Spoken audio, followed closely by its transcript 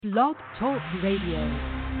Blog Talk Radio.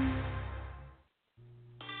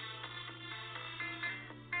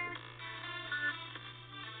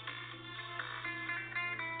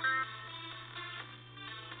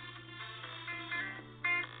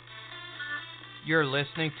 You're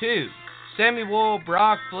listening to Samuel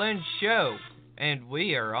Brock Flynn Show, and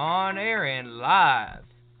we are on air and live.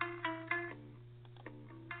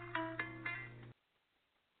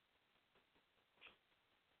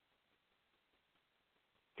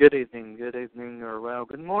 Good evening, or well,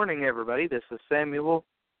 good morning, everybody. This is Samuel.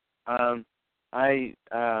 I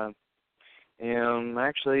am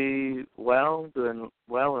actually doing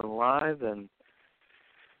well and live, and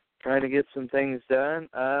trying to get some things done.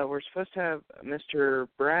 We're supposed to have Mr.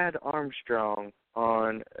 Brad Armstrong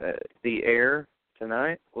on the air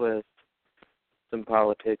tonight with some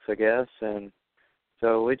politics, I guess, and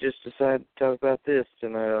so we just decided to talk about this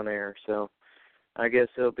tonight on air. So I guess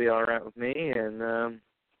it'll be all right with me, and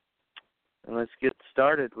let's get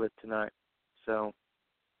started with tonight. So,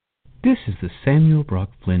 this is the Samuel Brock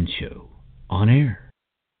Flynn Show, on air.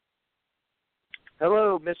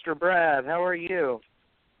 Hello, Mr. Brad. How are you?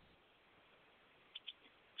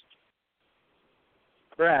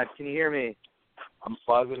 Brad, can you hear me? I'm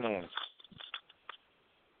plugging in.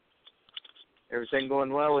 Everything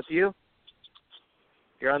going well with you?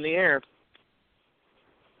 You're on the air.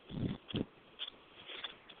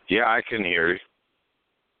 Yeah, I can hear you.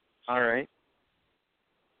 All right.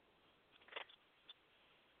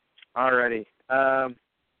 Alrighty.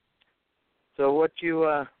 So what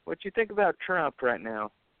you think about Trump right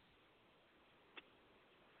now?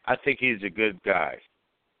 I think he's a good guy.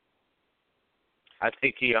 I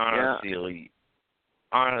think he honestly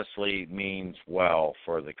means well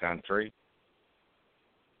for the country.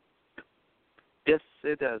 Yes,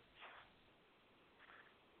 it does.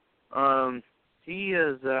 He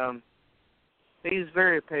is he's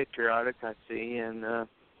very patriotic, I see, and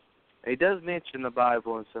he does mention the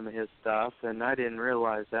Bible in some of his stuff, and I didn't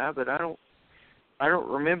realize that, but I don't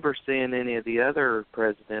remember seeing any of the other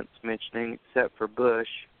presidents mentioning, except for Bush,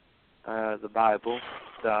 the Bible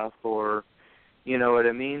stuff, or you know what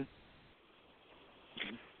I mean?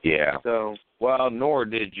 Yeah. So, well, nor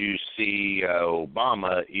did you see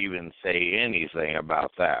Obama even say anything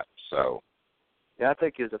about that. So, yeah, I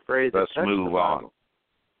think he was afraid to touch the Bible. Let's move on.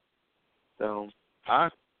 So, huh?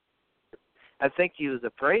 I think he was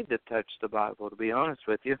afraid to touch the Bible, to be honest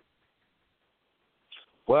with you.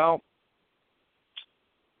 Well,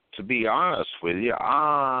 to be honest with you,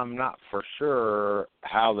 I'm not for sure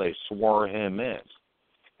how they swore him in.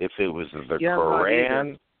 If it was the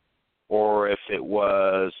Quran or if it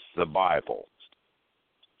was the Bible.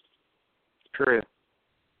 True.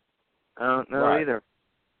 I don't know either.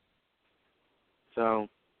 So,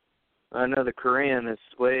 I know the Quran is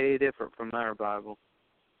way different from our Bible.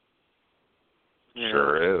 You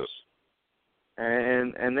sure know. Is.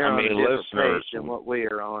 And they're on a different page than what we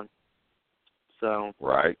are on. So.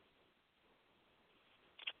 Right.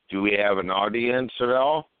 Do we have an audience at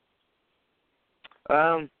all?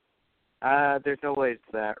 There's no way to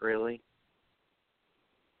that, really.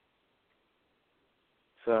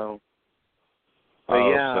 So. But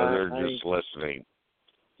yeah, so they're just listening.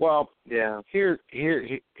 Well, yeah. Here.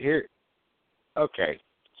 Okay,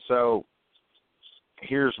 so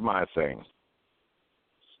here's my thing.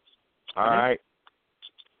 All right.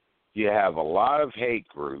 You have a lot of hate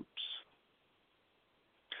groups.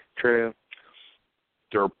 True.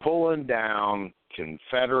 They're pulling down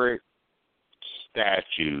Confederate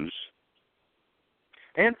statues.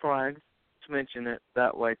 And flags. To mention it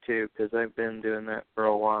that way, too, because I've been doing that for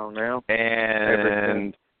a while now.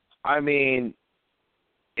 And, I mean,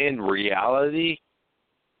 in reality,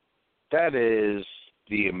 that is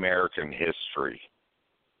the American history.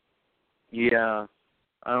 Yeah.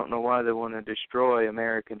 I don't know why they want to destroy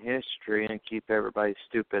American history and keep everybody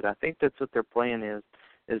stupid. I think that's what their plan is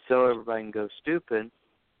so everybody can go stupid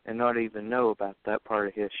and not even know about that part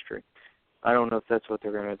of history. I don't know if that's what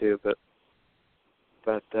they're going to do, but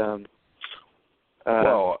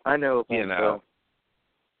well, I know about,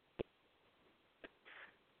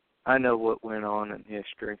 I know what went on in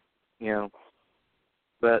history,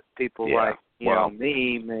 but people like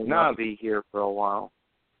me may not be here for a while.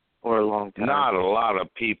 Or a long time. Not a lot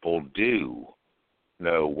of people do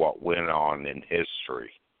know what went on in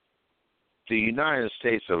history. The United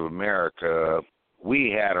States of America,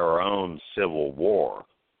 we had our own Civil War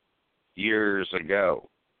years ago,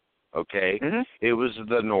 okay? Mm-hmm. It was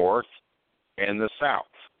the North and the South.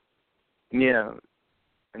 Yeah,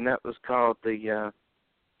 and that was called it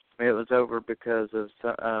was over because of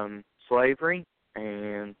slavery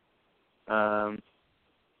and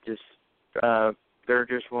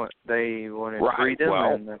they wanted right.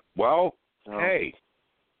 freedom. Well, hey,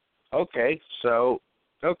 okay, so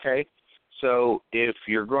if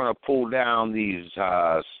you're going to pull down these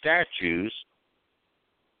statues,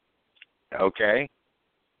 okay,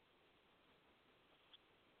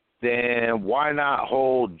 then why not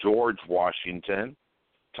hold George Washington,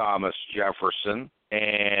 Thomas Jefferson,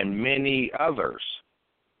 and many others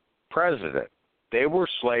president? They were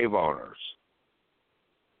slave owners.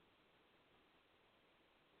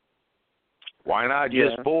 Why not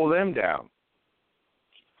just pull them down?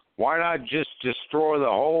 Why not just destroy the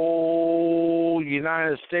whole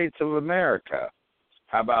United States of America?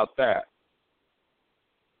 How about that?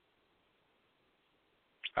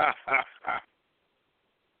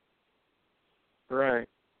 Right.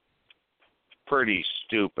 Pretty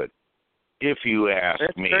stupid, if you ask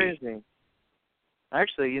me. That's crazy.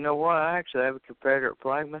 Actually, you know what? I actually have a Confederate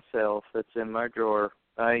flag myself. It's in my drawer.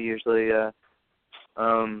 I usually,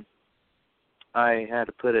 I had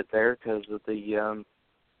to put it there because of the,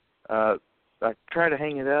 I tried to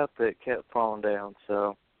hang it up, but it kept falling down.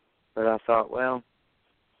 So, but I thought, well,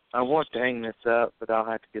 I want to hang this up, but I'll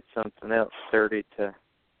have to get something else sturdy to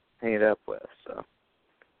hang it up with. So,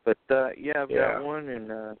 but yeah, I've got one,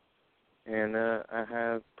 and I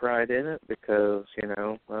have pride in it because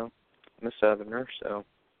well, I'm a Southerner, so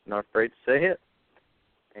I'm not afraid to say it.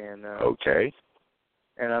 And okay.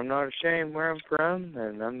 And I'm not ashamed where I'm from,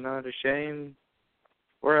 and I'm not ashamed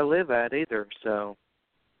where I live at either. So,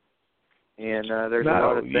 and there's a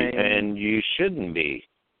lot of things. And you shouldn't be,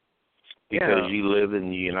 because you live in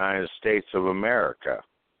the United States of America.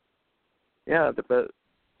 Yeah,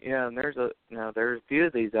 and there's a few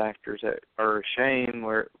of these actors that are ashamed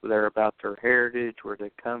where they're about their heritage, where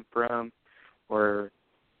they come from, where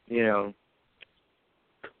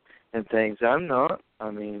and things. I'm not. I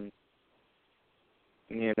mean,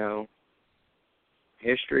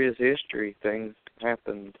 history is history. Things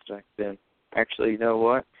happened back then. Actually, you know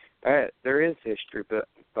what? There is history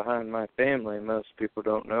behind my family most people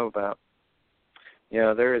don't know about.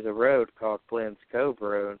 There is a road called Flynn's Cove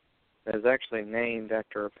Road that is actually named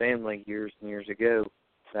after a family years and years ago.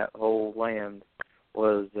 That whole land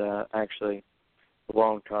was actually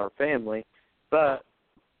belonged to our family. But,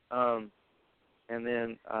 and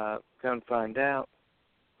then come to find out,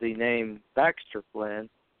 the name Baxter Flynn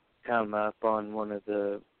come up on one of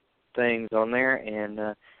the things on there,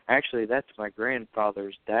 and actually that's my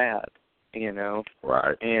grandfather's dad,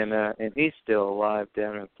 Right. And he's still alive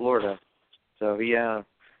down in Florida. So yeah,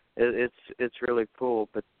 it's really cool,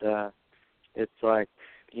 but it's like,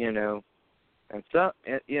 and so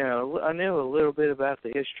I knew a little bit about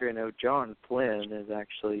the history. I know John Flynn is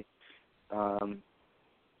actually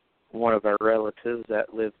one of our relatives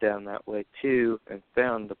that lived down that way too, and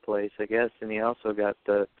found the place, I guess, and he also got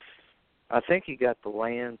I think he got the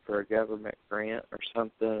land for a government grant or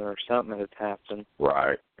something had happened.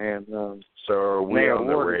 Right. And so are we on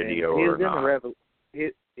the radio or not?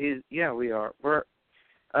 Yeah, we are.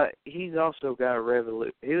 He's also got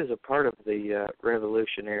he was a part of the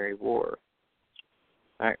Revolutionary War,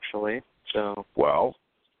 actually. So. Well,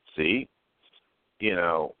 see,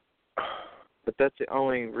 But that's the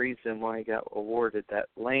only reason why he got awarded that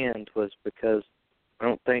land was because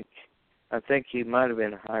I think he might have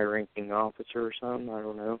been a high-ranking officer or something. I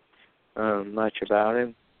don't know much about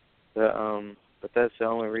him, but that's the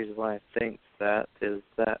only reason why I think that is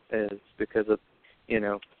because of he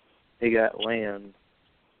got land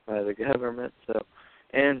by the government. So,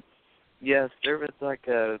 and yes, there was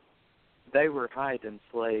they were hiding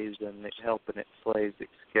slaves and helping slaves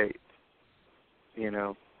escape,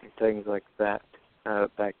 and things like that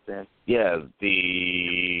back then. Yeah,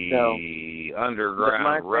 the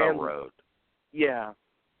Underground Railroad. Yeah,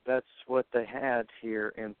 that's what they had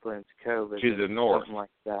here in Flynn's Cove. To the north. Something like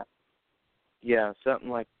that. Yeah, something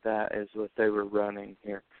like that is what they were running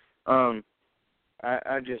here.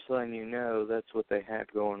 I just letting you know that's what they had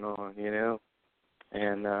going on,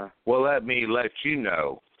 And well, let me let you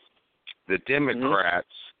know, the Democrats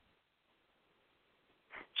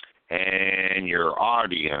and your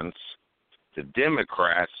audience, the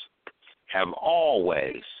Democrats have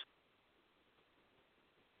always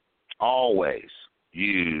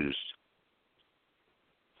used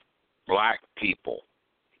black people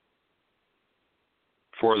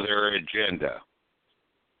for their agenda.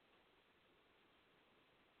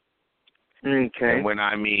 Okay. And when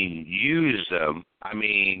I mean use them, I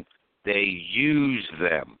mean they use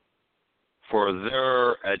them for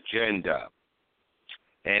their agenda.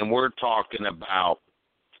 And we're talking about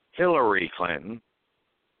Hillary Clinton,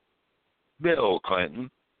 Bill Clinton,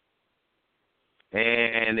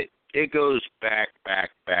 and it goes back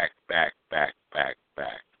I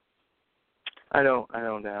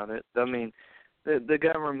don't doubt it. I mean, the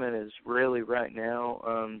government is really right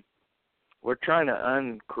now. We're trying to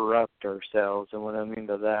uncorrupt ourselves, and what I mean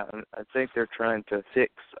by that, I think they're trying to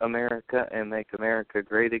fix America and make America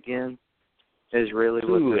great again. Is really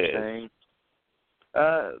what they're saying.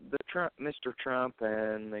 Mr. Trump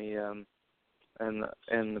and the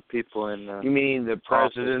people in. You mean the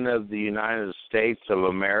President of the United States of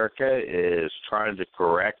America is trying to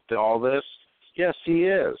correct all this? Yes, he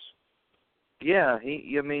is. Yeah,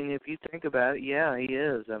 I mean, if you think about it, yeah, he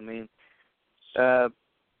is. I mean,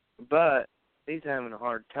 but he's having a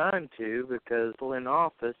hard time too because people in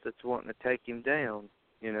office that's wanting to take him down.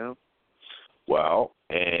 You know. Well,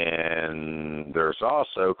 and there's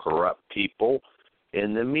also corrupt people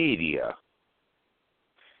in the media.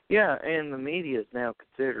 Yeah, and the media is now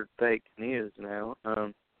considered fake news now.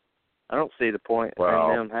 I don't see the point in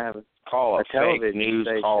them having call it fake news,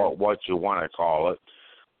 station. call it what you want to call it.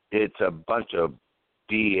 It's a bunch of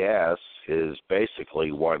BS is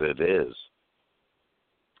basically what it is.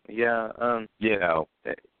 Yeah. You know.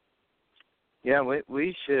 Yeah,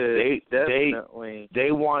 we should definitely.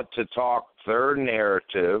 They want to talk their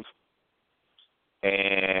narrative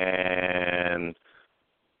and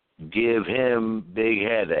give him big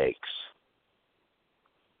headaches.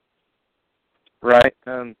 Right.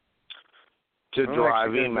 To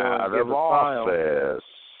drive him out of office.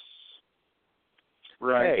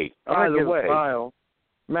 Right. Hey, by the way,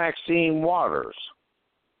 Maxine Waters.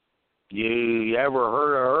 You ever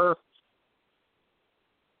heard of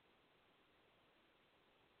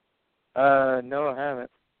her? No, I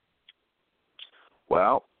haven't.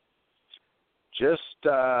 Well, just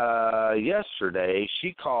yesterday,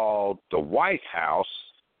 she called the White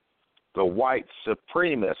House the white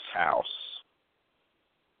supremacist house.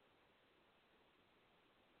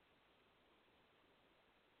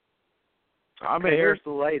 Here's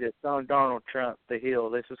the latest on Donald Trump, The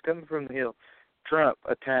Hill. This is coming from The Hill. Trump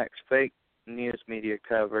attacks fake news media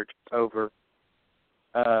coverage over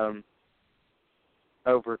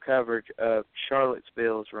coverage of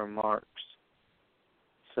Charlottesville's remarks.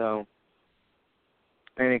 So,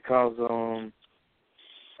 and he calls on,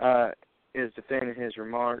 is defending his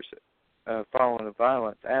remarks following the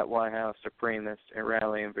violence at White House supremacists and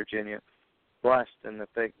rally in Virginia, blasting the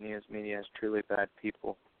fake news media as truly bad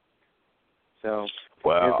people. So,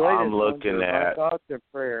 well, I'm looking at. My thoughts and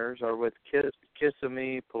prayers are with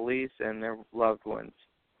Kissimmee police and their loved ones.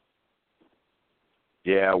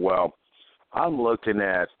 Yeah, well, I'm looking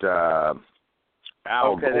at Al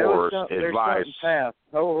Gore's advice. There's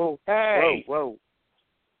something passed. Hey! Whoa.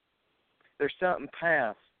 There's something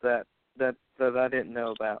passed that I didn't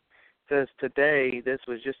know about. It says today, this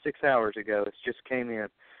was just 6 hours ago, it just came in.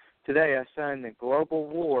 Today I signed the Global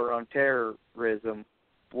War on Terrorism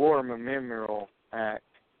War Memorial Act,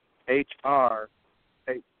 H.R.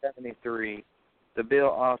 873. The bill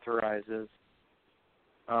authorizes,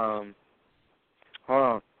 hold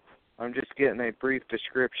on, I'm just getting a brief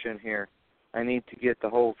description here. I need to get the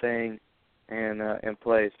whole thing in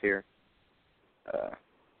place here.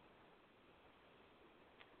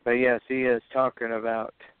 But yes, he is talking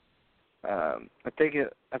about, I think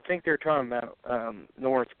they're talking about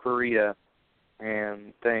North Korea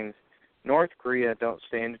and things. North Korea don't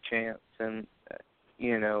stand a chance, and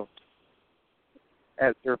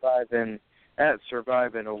at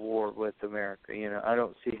surviving a war with America. I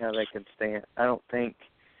don't see how they can stand. I don't think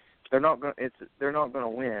they're not going. They're not going to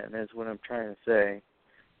win, is what I'm trying to say.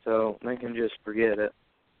 So they can just forget it.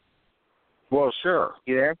 Well, sure.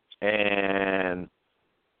 You there?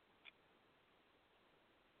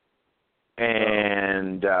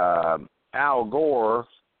 And Al Gore.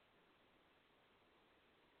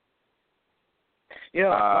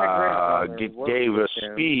 Yeah, gave a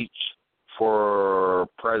speech for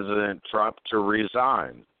President Trump to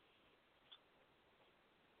resign.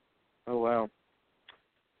 Oh, wow.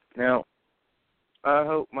 Now, I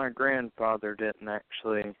hope my grandfather didn't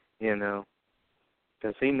actually,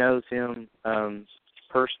 because he knows him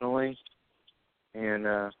personally, and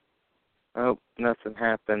I hope nothing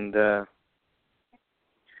happened.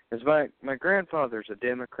 Because my grandfather's a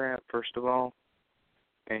Democrat, first of all,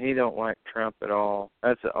 and he don't like Trump at all.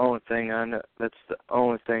 That's the only thing I know. That's the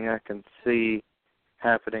only thing I can see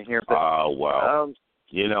happening here. But, well,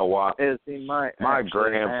 you know what? Is he might my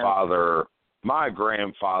grandfather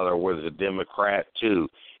was a Democrat too,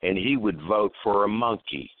 and he would vote for a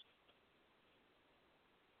monkey.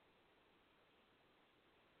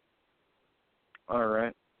 All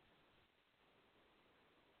right.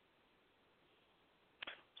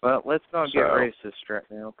 Well, let's not get racist right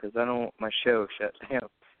now, because I don't want my show shut down.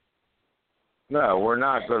 No, we're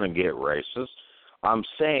not going to get racist. I'm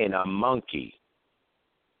saying a monkey,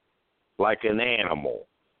 like an animal.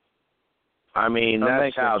 I mean,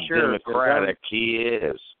 that's how democratic he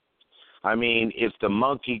is. I mean, if the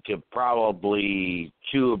monkey could probably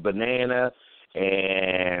chew a banana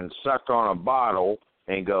and suck on a bottle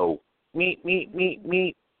and go, meat, meat, meat,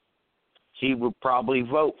 meat, he would probably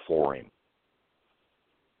vote for him.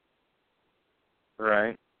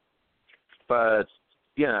 Right. But,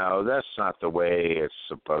 you know, that's not the way it's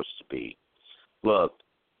supposed to be. Look,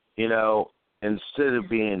 you know, instead of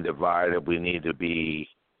being divided, we need to be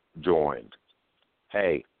joined.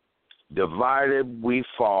 Hey, divided we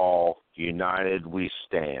fall, united we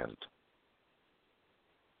stand.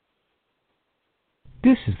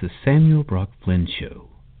 This is the Samuel Brock Flynn Show,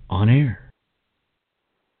 on air.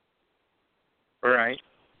 Right.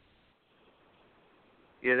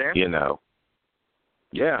 You there? You know.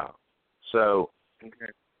 Yeah. So,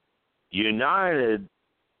 okay.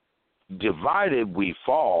 Divided we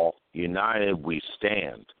fall, united we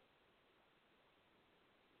stand.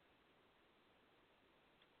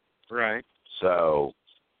 Right. So,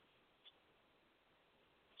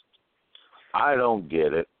 I don't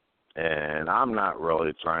get it, and I'm not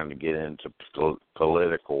really trying to get into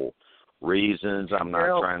political reasons. I'm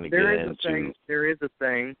not trying to get into... There is a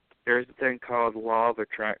thing called law of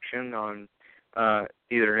attraction on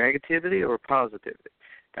either negativity or positivity.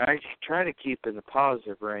 I try to keep in the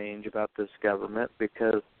positive range about this government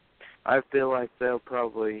because I feel like they'll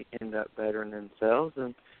probably end up bettering themselves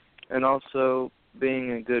and also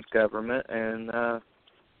being a good government and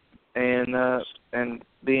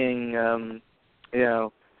being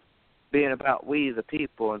being about we the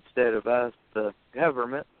people instead of us the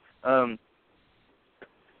government. I'm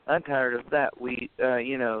tired of that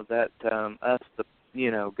us the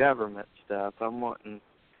government stuff.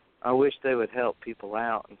 I wish they would help people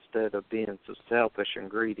out instead of being so selfish and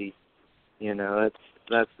greedy. You know,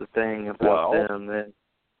 that's the thing about them. That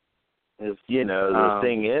is, the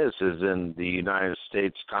thing is in the United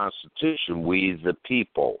States Constitution, we the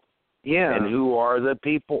people. Yeah. And who are the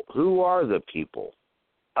people? Who are the people?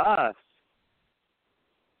 Us.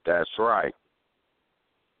 That's right.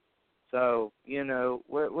 So,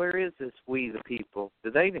 where is this we the people?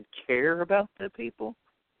 Do they even care about the people?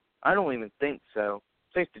 I don't even think so.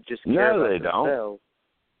 I think they just care about themselves. No, they don't.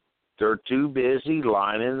 They're too busy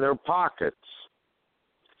lining their pockets.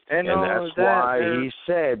 And that's why he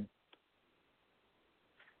said...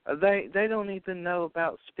 They don't even know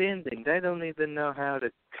about spending. They don't even know how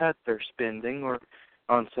to cut their spending or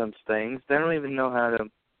on some things. They don't even know how to,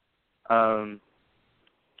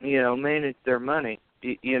 manage their money.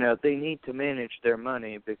 They need to manage their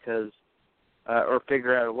money because, or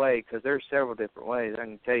figure out a way, because there's several different ways. I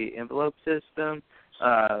can tell you, envelope system,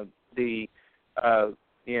 budgeting,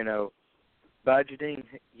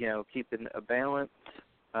 keeping a balance,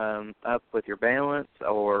 up with your balance,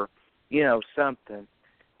 or, something.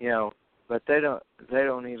 But they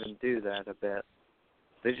don't even do that a bit.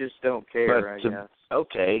 They just don't care, I guess.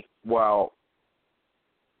 Okay, well,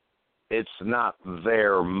 it's not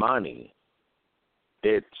their money.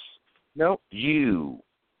 It's you,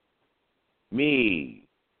 me,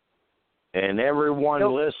 and everyone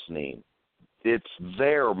listening. It's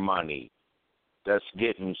their money that's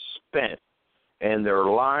getting spent, and they're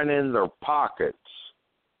lining their pockets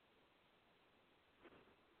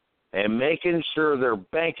and making sure their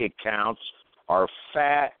bank accounts are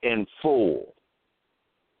fat and full.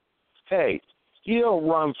 Hey, you don't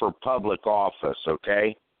run for public office,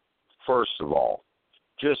 okay? First of all,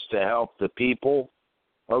 just to help the people,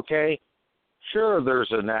 okay? Sure,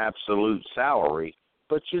 there's an absolute salary,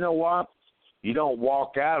 but you know what? You don't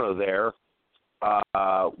walk out of there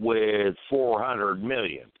with $400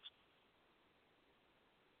 million.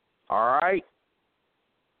 All right?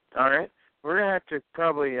 All right. We're going to have to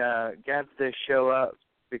probably gather this show up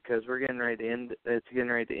because we're getting ready to end. It's getting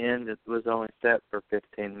ready to end. It was only set for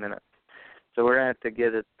 15 minutes. So we're going to have to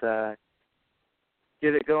get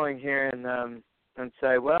it going here and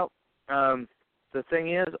say, well, the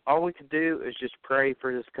thing is, all we can do is just pray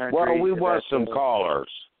for this country. Well, we want some callers.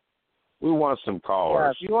 Yeah,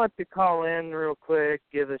 if you want to call in real quick,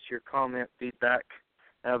 give us your comment, feedback.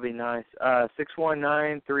 That would be nice.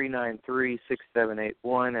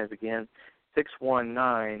 619-393-6781. As again,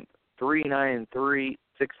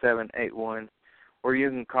 619-393-6781. Or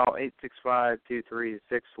you can call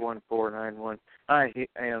 865-236-1491. I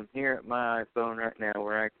am here at my iPhone right now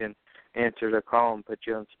where I can answer the call and put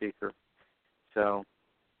you on speaker. So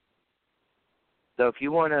if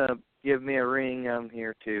you want to give me a ring, I'm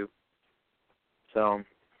here too. So.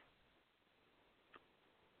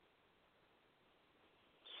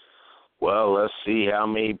 Well, let's see how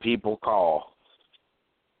many people call.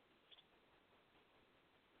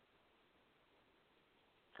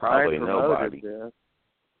 Probably nobody. Yeah,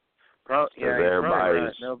 everybody's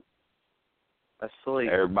right. No, asleep.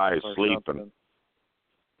 Everybody's sleeping. Something.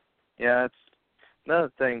 Yeah, it's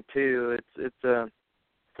another thing too. It's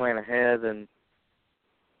plan ahead, and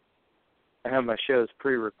I have my shows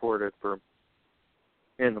pre-recorded for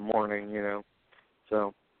in the morning,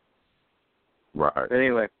 So, right. But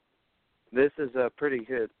anyway, this is a pretty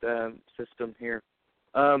good system here.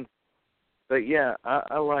 But yeah,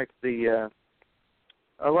 I like the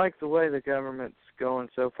way the government's going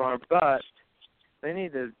so far, but they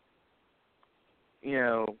need to,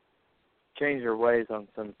 change their ways on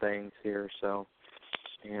some things here. So,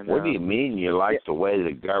 and, what do you mean you like the way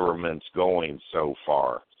the government's going so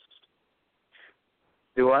far?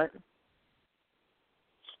 Do what?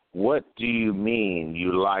 What do you mean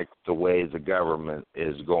you like the way the government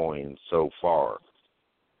is going so far?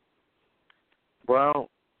 Well,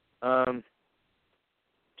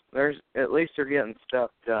 there's at least they're getting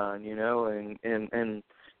stuff done, and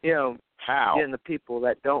How? getting the people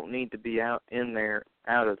that don't need to be out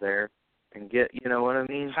of there, and get, you know what I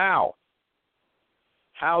mean? How?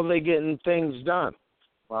 How are they getting things done?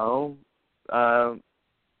 Well,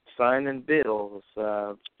 signing bills,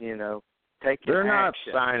 taking They're not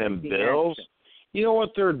action, signing taking bills. action. You know what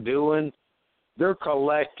they're doing? They're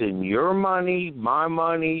collecting your money, my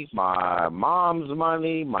mom's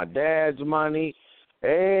money, my dad's money,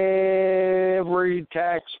 every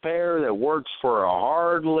taxpayer that works for a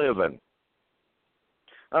hard living.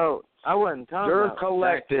 Oh, I wasn't talking They're about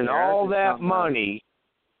collecting all that money.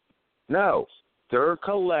 No, they're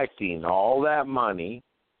collecting all that money,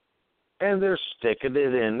 and they're sticking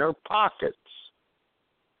it in their pockets.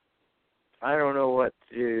 I don't know what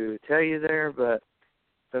to tell you there, but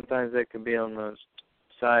sometimes they can be on the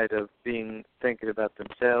side of thinking about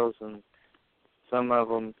themselves, and some of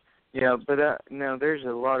them, But now there's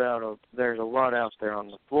a lot out there on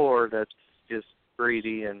the floor that's just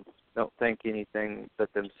greedy and don't think anything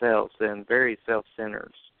but themselves and very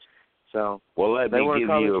self-centered. So, well, let me give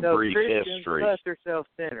you a brief history. Plus, they're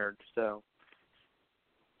self-centered. So,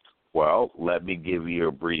 well, let me give you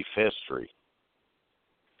a brief history.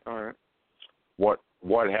 All right. What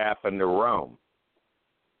happened to Rome?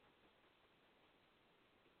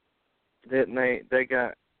 Didn't they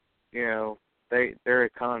got, their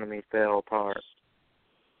economy fell apart.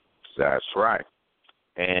 That's right.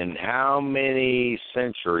 And how many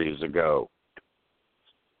centuries ago?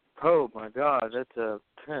 Oh my God, that's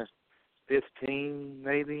 15,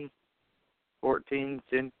 maybe 14.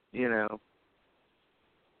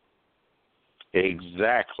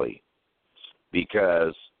 Exactly,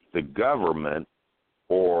 because the government,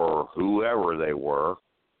 or whoever they were,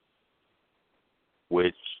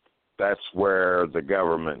 which that's where the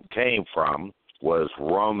government came from, was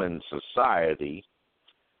Roman society.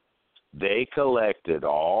 They collected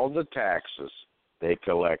all the taxes, they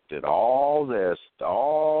collected all this,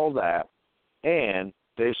 all that, and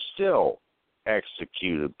they still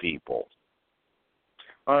executed people.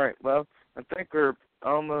 All right, well, I think we're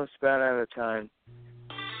almost about out of time.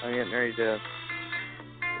 I'm getting ready to...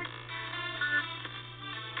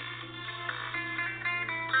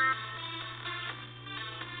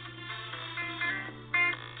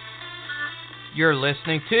 You're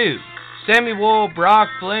listening to Samuel Brock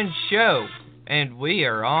Flynn Show, and we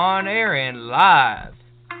are on air and live.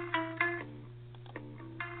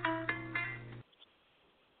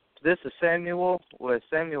 This is Samuel with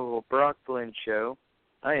Samuel Brock Flynn Show.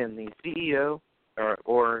 I am the CEO,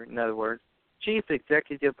 or in other words, Chief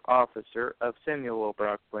Executive Officer of Samuel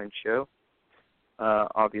Brock Flynn Show,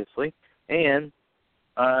 obviously. And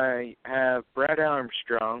I have Brad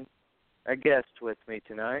Armstrong, a guest with me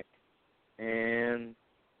tonight. And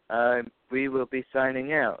we will be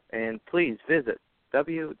signing out. And please visit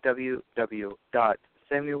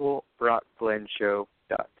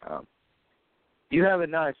www.samuelbrockflynnshow.com. You have a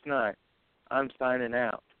nice night. I'm signing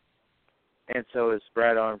out. And so is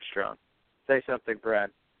Brad Armstrong. Say something, Brad.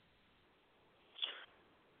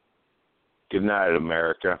 Good night,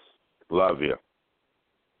 America. Love you.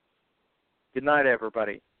 Good night,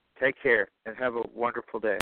 everybody. Take care and have a wonderful day.